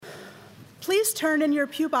Please turn in your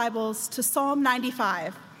pew Bibles to Psalm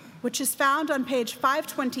 95, which is found on page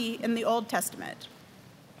 520 in the Old Testament.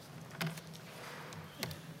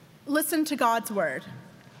 Listen to God's word.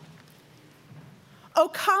 "O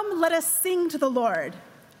come, let us sing to the Lord.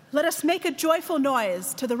 Let us make a joyful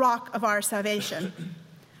noise to the rock of our salvation.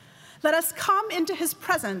 Let us come into his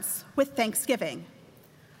presence with thanksgiving.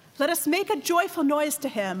 Let us make a joyful noise to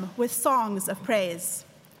him with songs of praise.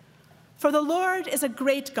 For the Lord is a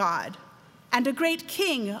great God and a great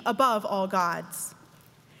King above all gods.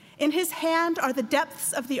 In his hand are the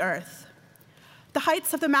depths of the earth. The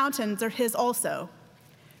heights of the mountains are his also.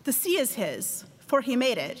 The sea is his, for he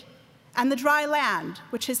made it, and the dry land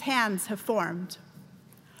which his hands have formed.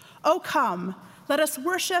 O come, let us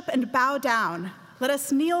worship and bow down. Let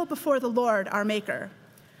us kneel before the Lord our Maker.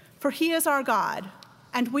 For he is our God,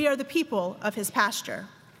 and we are the people of his pasture,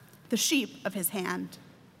 the sheep of his hand.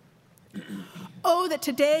 Oh, that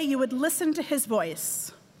today you would listen to his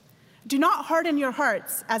voice. Do not harden your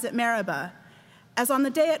hearts as at Meribah, as on the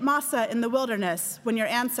day at Massah in the wilderness when your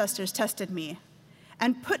ancestors tested me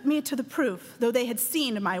and put me to the proof, though they had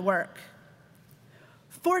seen my work.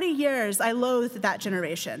 40 years I loathed that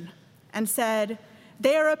generation and said,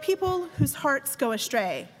 they are a people whose hearts go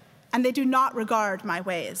astray, and they do not regard my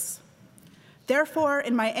ways. Therefore,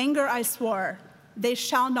 in my anger I swore, they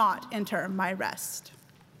shall not enter my rest."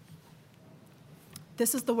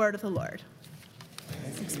 This is the word of the Lord.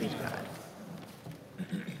 Thanks be to God.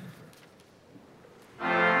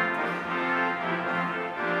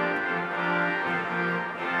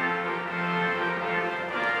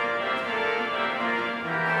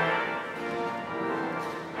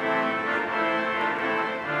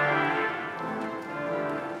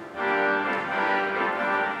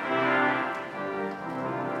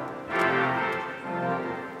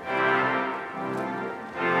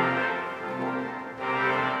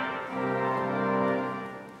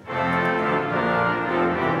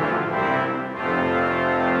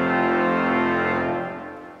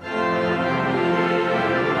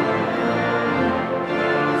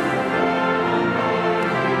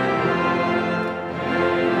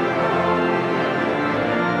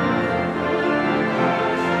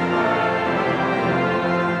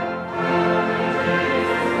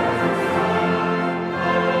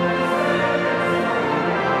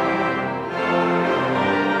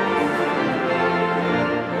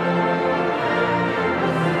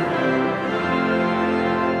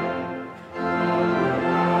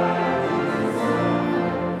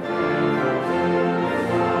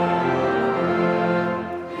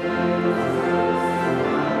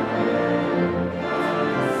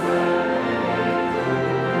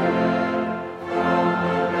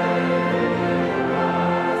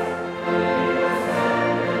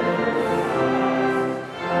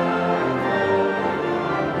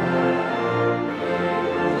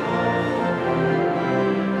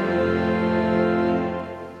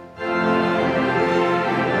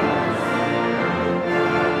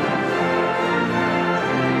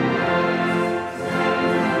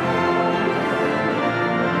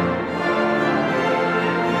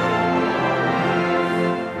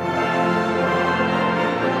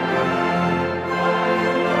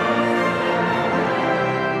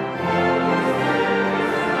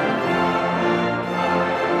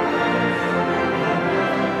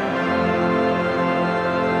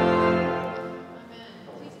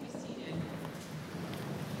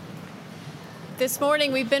 This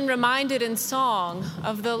morning we've been reminded in song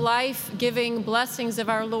of the life-giving blessings of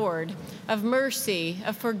our Lord, of mercy,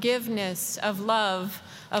 of forgiveness, of love,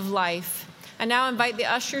 of life. And now invite the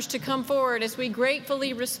ushers to come forward as we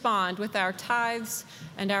gratefully respond with our tithes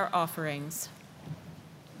and our offerings.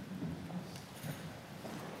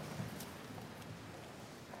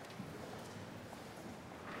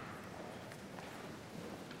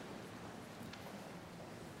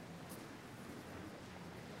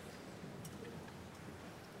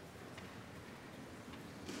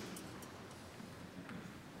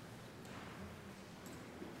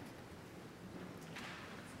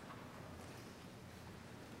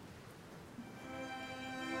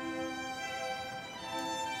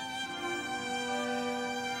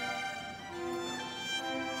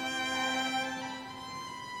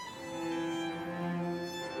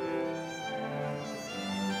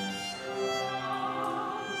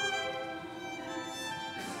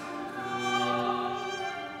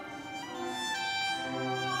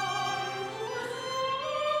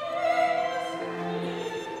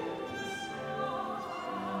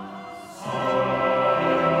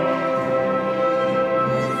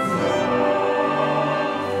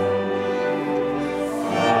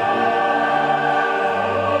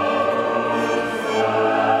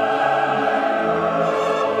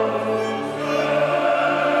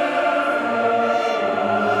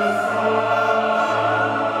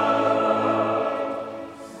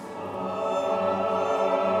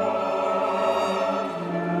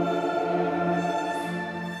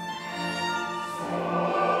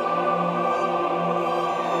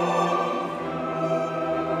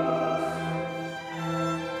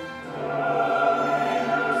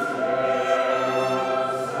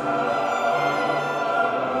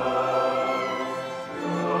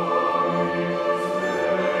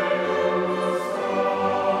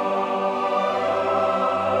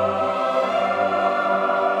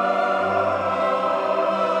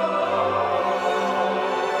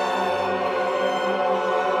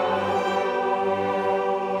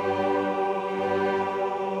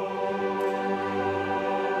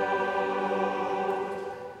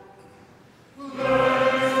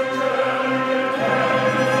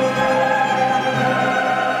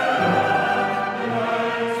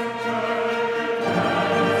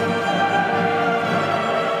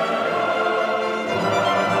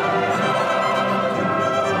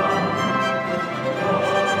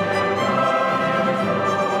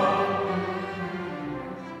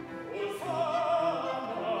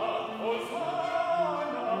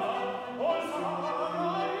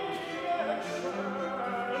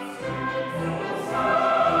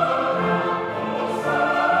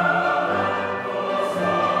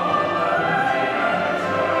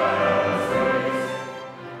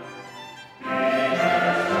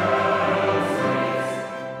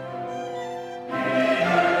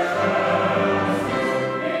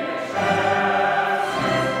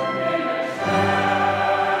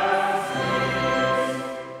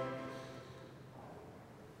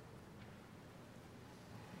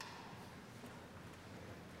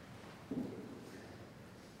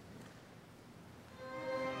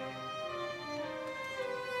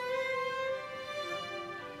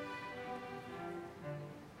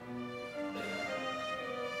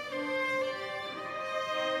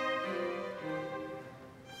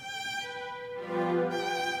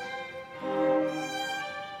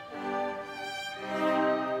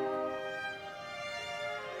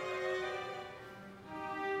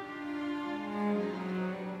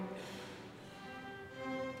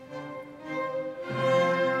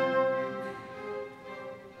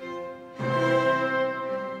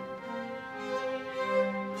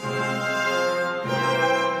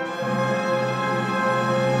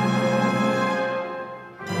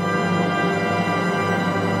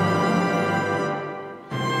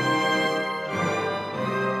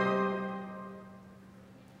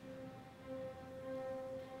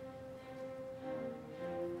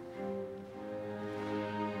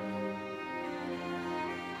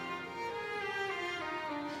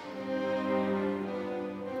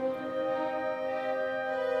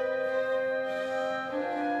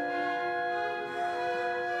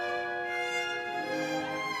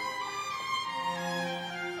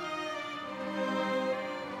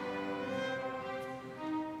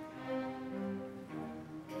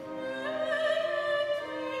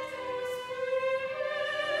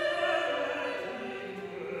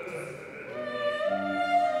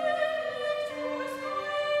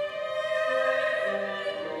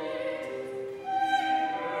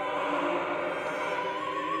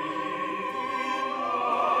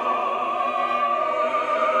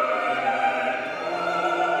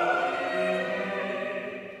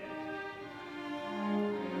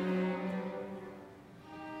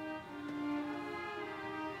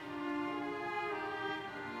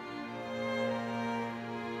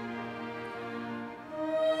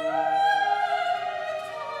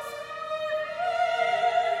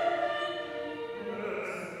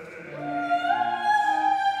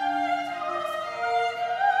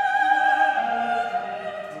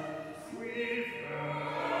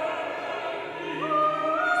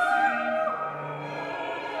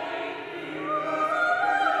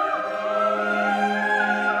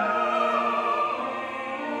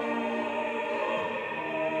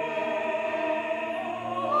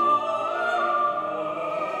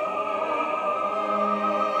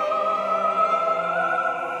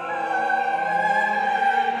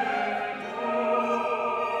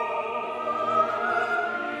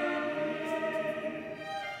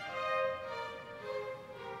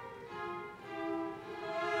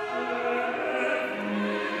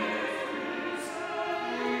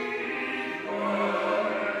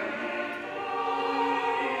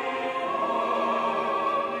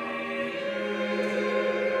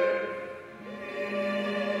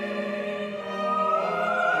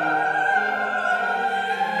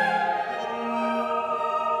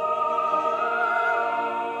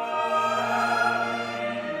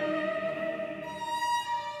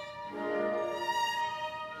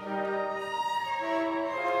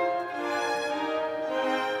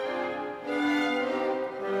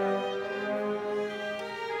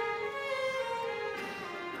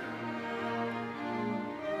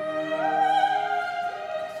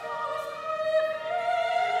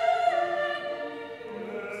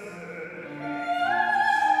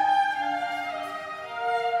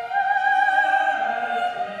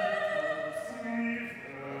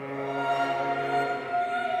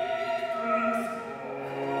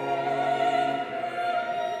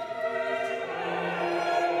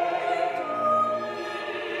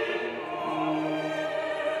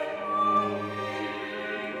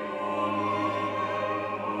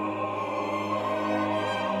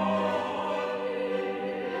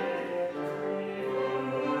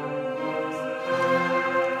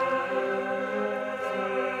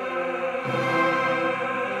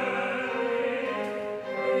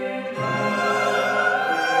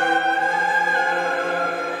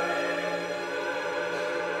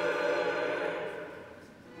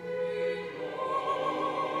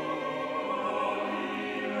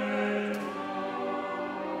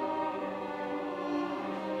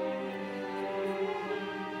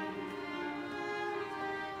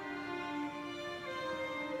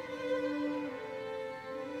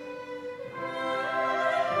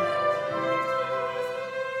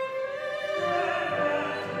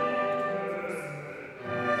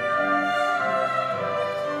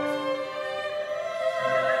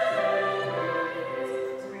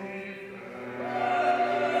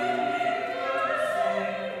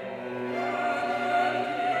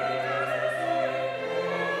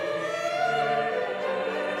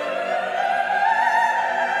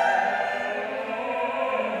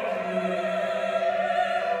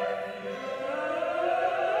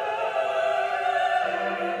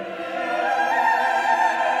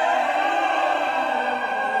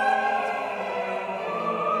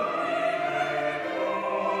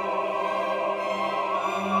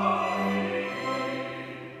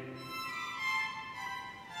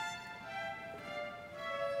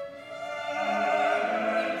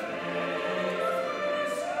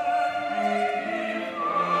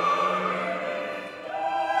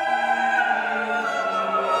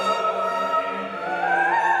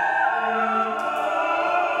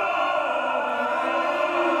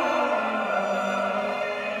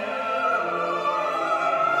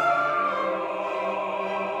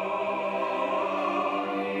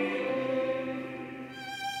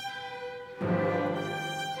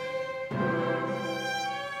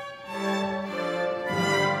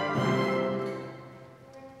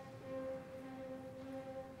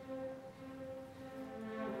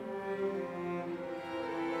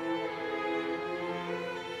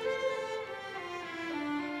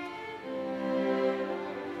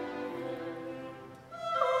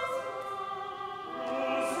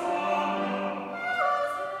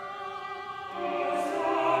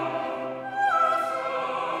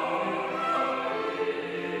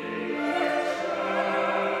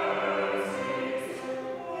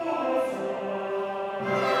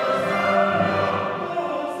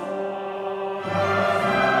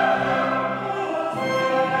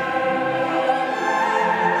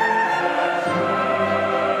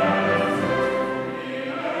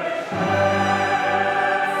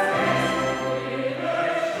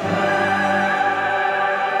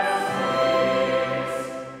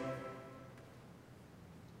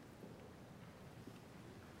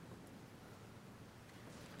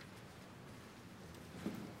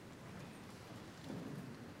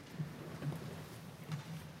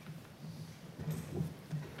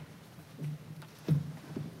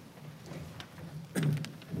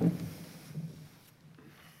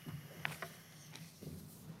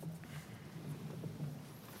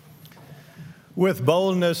 With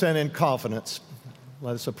boldness and in confidence,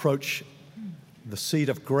 let us approach the seat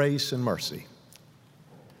of grace and mercy.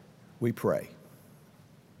 We pray.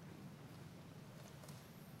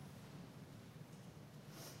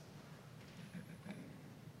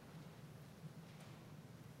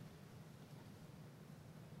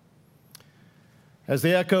 As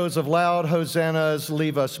the echoes of loud hosannas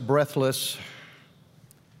leave us breathless,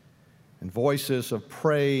 and voices of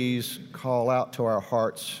praise call out to our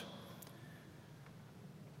hearts,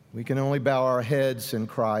 we can only bow our heads and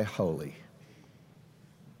cry, holy.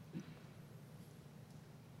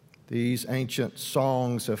 These ancient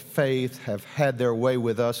songs of faith have had their way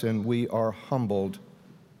with us, and we are humbled,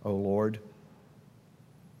 O Lord.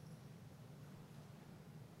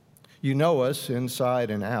 You know us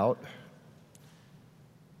inside and out.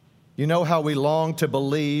 You know how we long to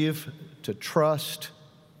believe, to trust,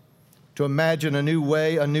 to imagine a new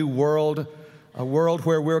way, a new world, a world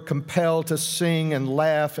where we're compelled to sing and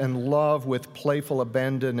laugh and love with playful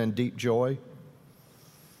abandon and deep joy.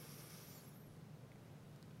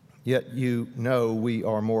 Yet you know we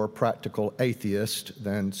are more practical atheists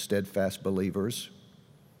than steadfast believers,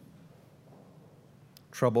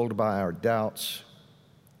 troubled by our doubts,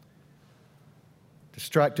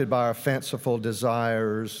 distracted by our fanciful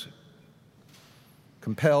desires,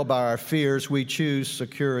 compelled by our fears. We choose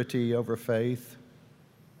security over faith,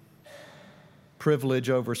 privilege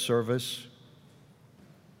over service,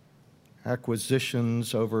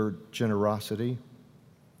 acquisitions over generosity.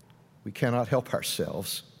 We cannot help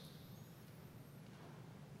ourselves.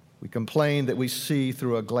 We complain that we see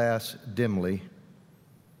through a glass dimly,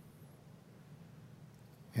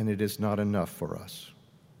 and it is not enough for us.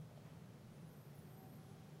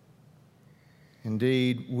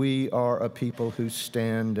 Indeed, we are a people who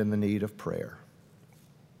stand in the need of prayer.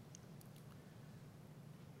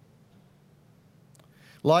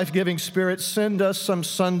 Life-giving Spirit, send us some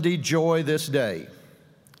Sunday joy this day.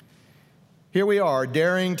 Here we are,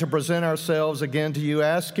 daring to present ourselves again to you,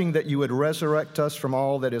 asking that you would resurrect us from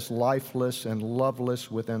all that is lifeless and loveless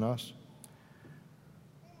within us.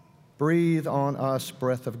 Breathe on us,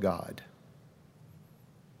 breath of God.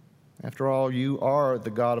 After all, you are the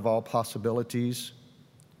God of all possibilities.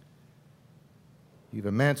 You've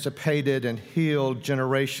emancipated and healed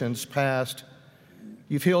generations past.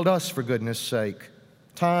 You've healed us for goodness sake,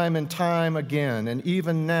 time and time again. And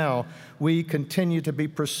even now, we continue to be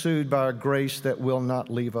pursued by a grace that will not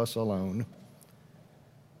leave us alone.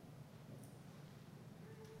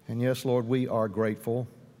 And yes, Lord, we are grateful.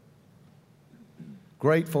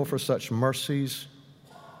 Grateful for such mercies.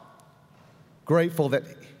 Grateful that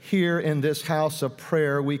here in this house of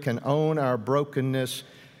prayer, we can own our brokenness,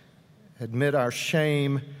 admit our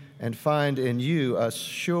shame, and find in you a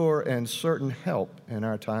sure and certain help in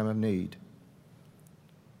our time of need.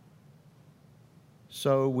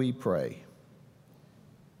 So we pray.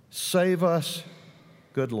 Save us,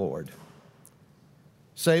 good Lord.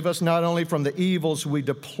 Save us not only from the evils we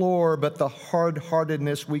deplore, but the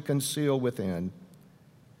hard-heartedness we conceal within.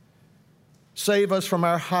 Save us from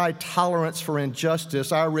our high tolerance for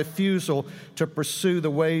injustice, our refusal to pursue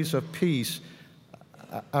the ways of peace,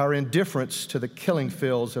 our indifference to the killing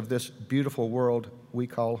fields of this beautiful world we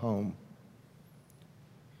call home.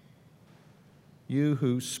 You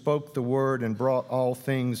who spoke the word and brought all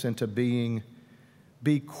things into being,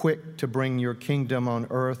 be quick to bring your kingdom on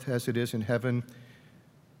earth as it is in heaven.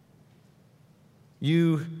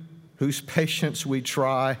 You whose patience we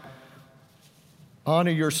try,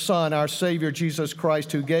 honor your Son, our Savior, Jesus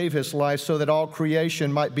Christ, who gave his life so that all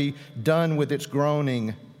creation might be done with its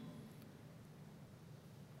groaning.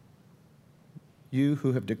 You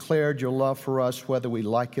who have declared your love for us, whether we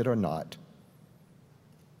like it or not.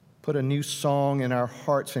 Put a new song in our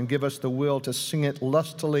hearts and give us the will to sing it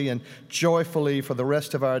lustily and joyfully for the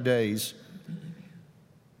rest of our days,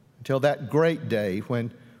 until that great day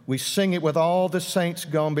when we sing it with all the saints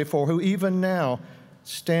gone before, who even now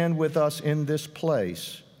stand with us in this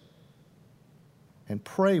place and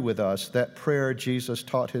pray with us that prayer Jesus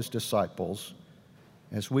taught his disciples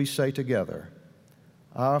as we say together,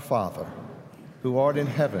 Our Father, who art in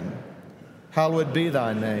heaven, hallowed be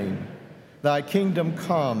thy name. Thy kingdom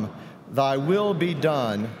come, thy will be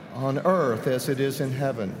done on earth as it is in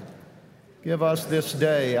heaven. Give us this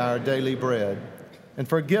day our daily bread, and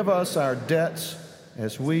forgive us our debts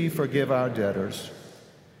as we forgive our debtors.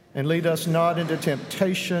 And lead us not into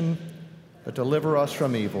temptation, but deliver us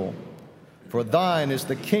from evil. For thine is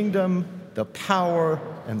the kingdom, the power,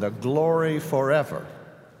 and the glory forever.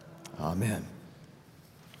 Amen.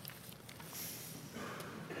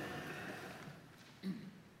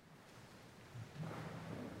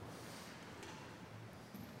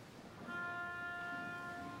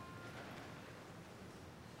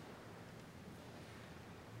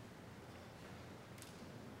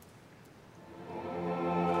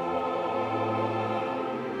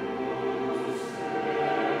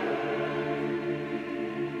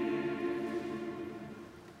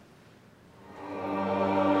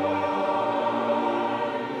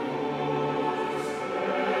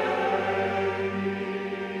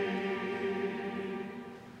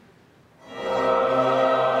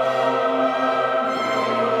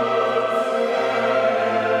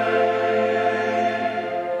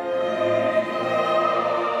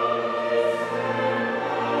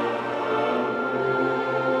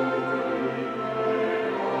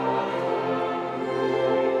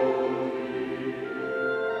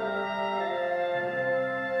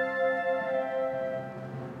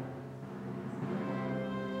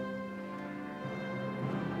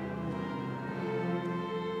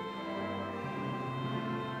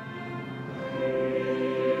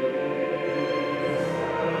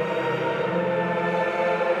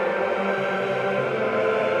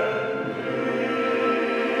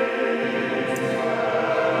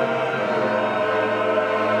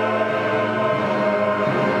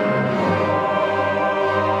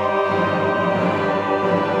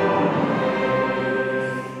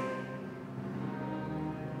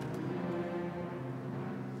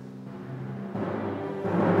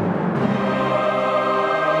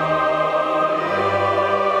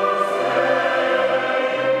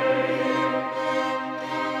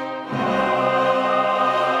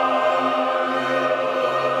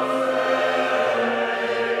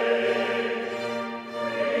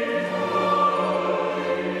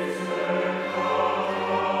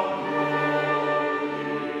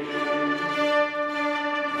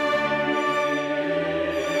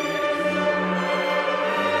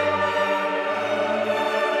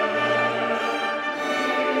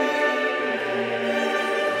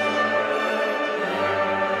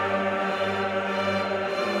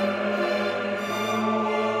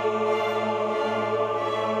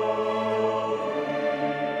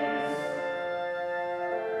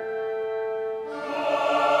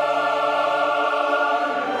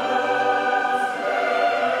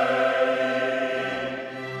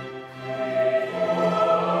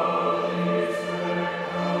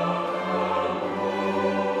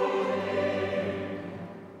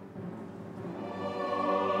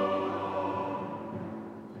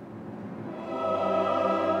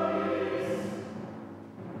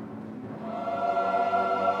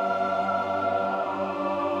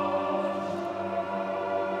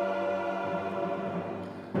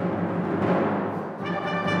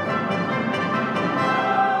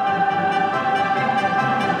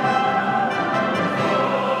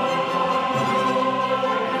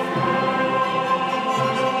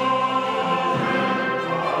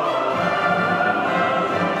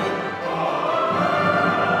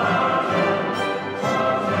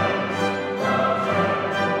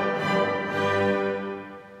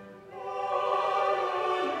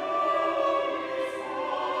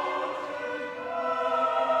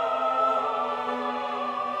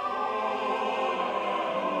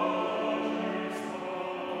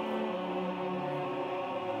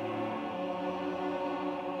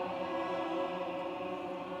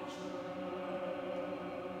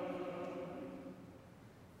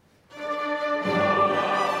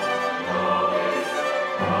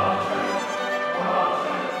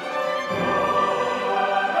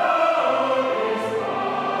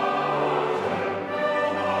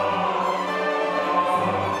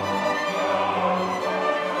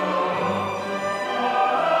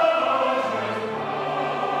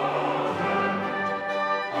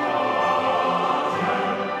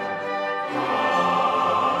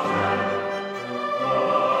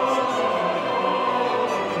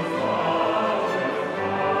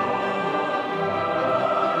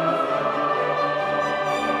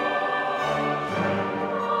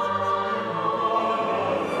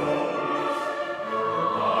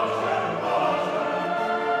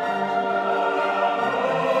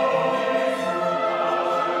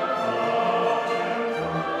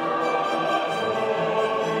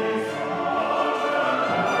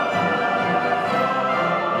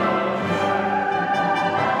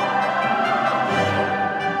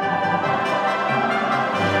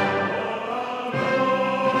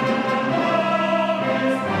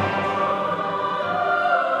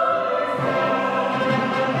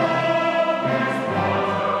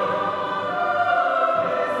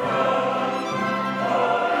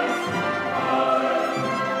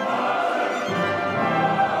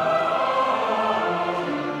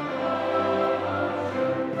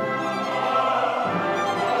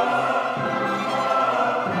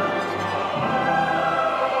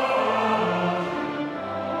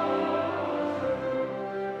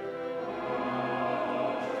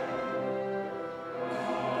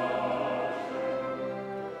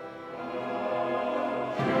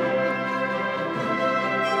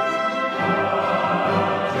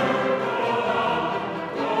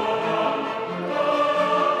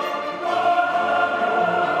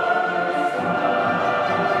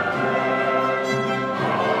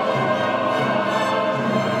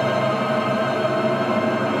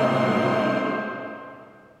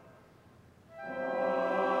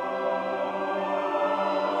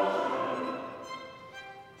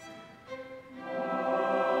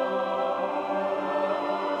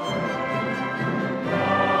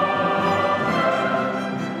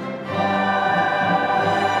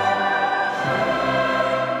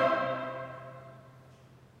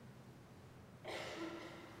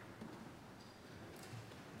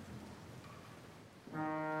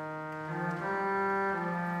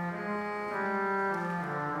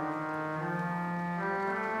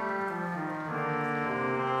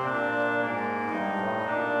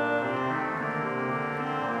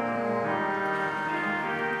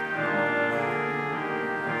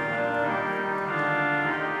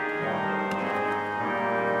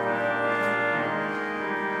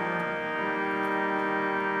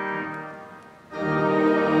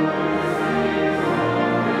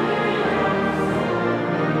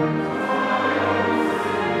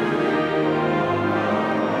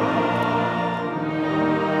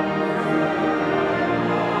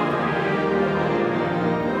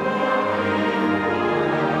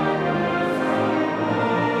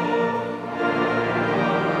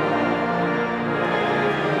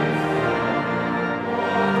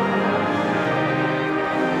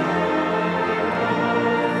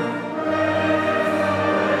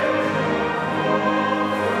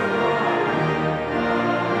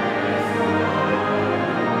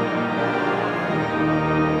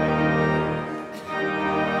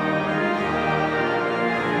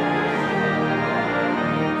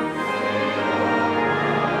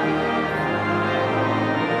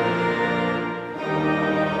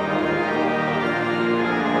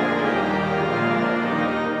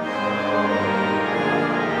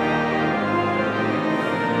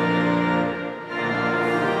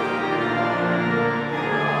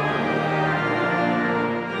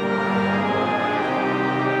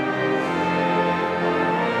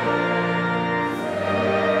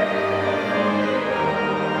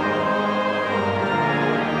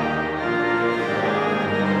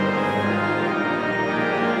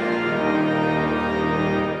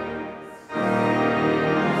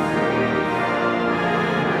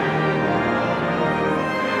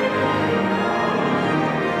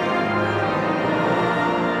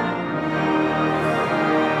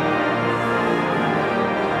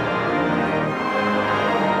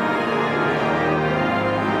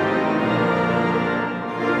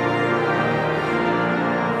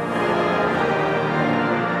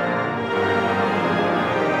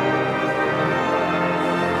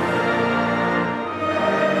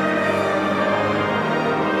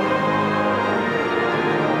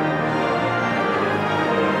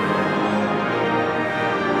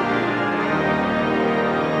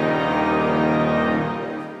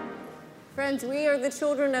 Friends, we are the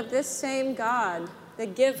children of this same God, the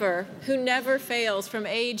giver, who never fails from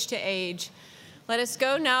age to age. Let us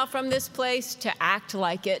go now from this place to act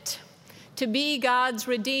like it, to be God's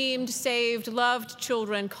redeemed, saved, loved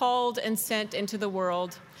children, called and sent into the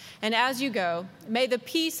world. And as you go, may the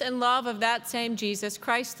peace and love of that same Jesus,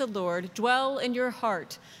 Christ the Lord, dwell in your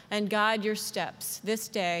heart and guide your steps this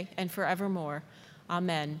day and forevermore.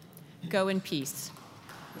 Amen. Go in peace.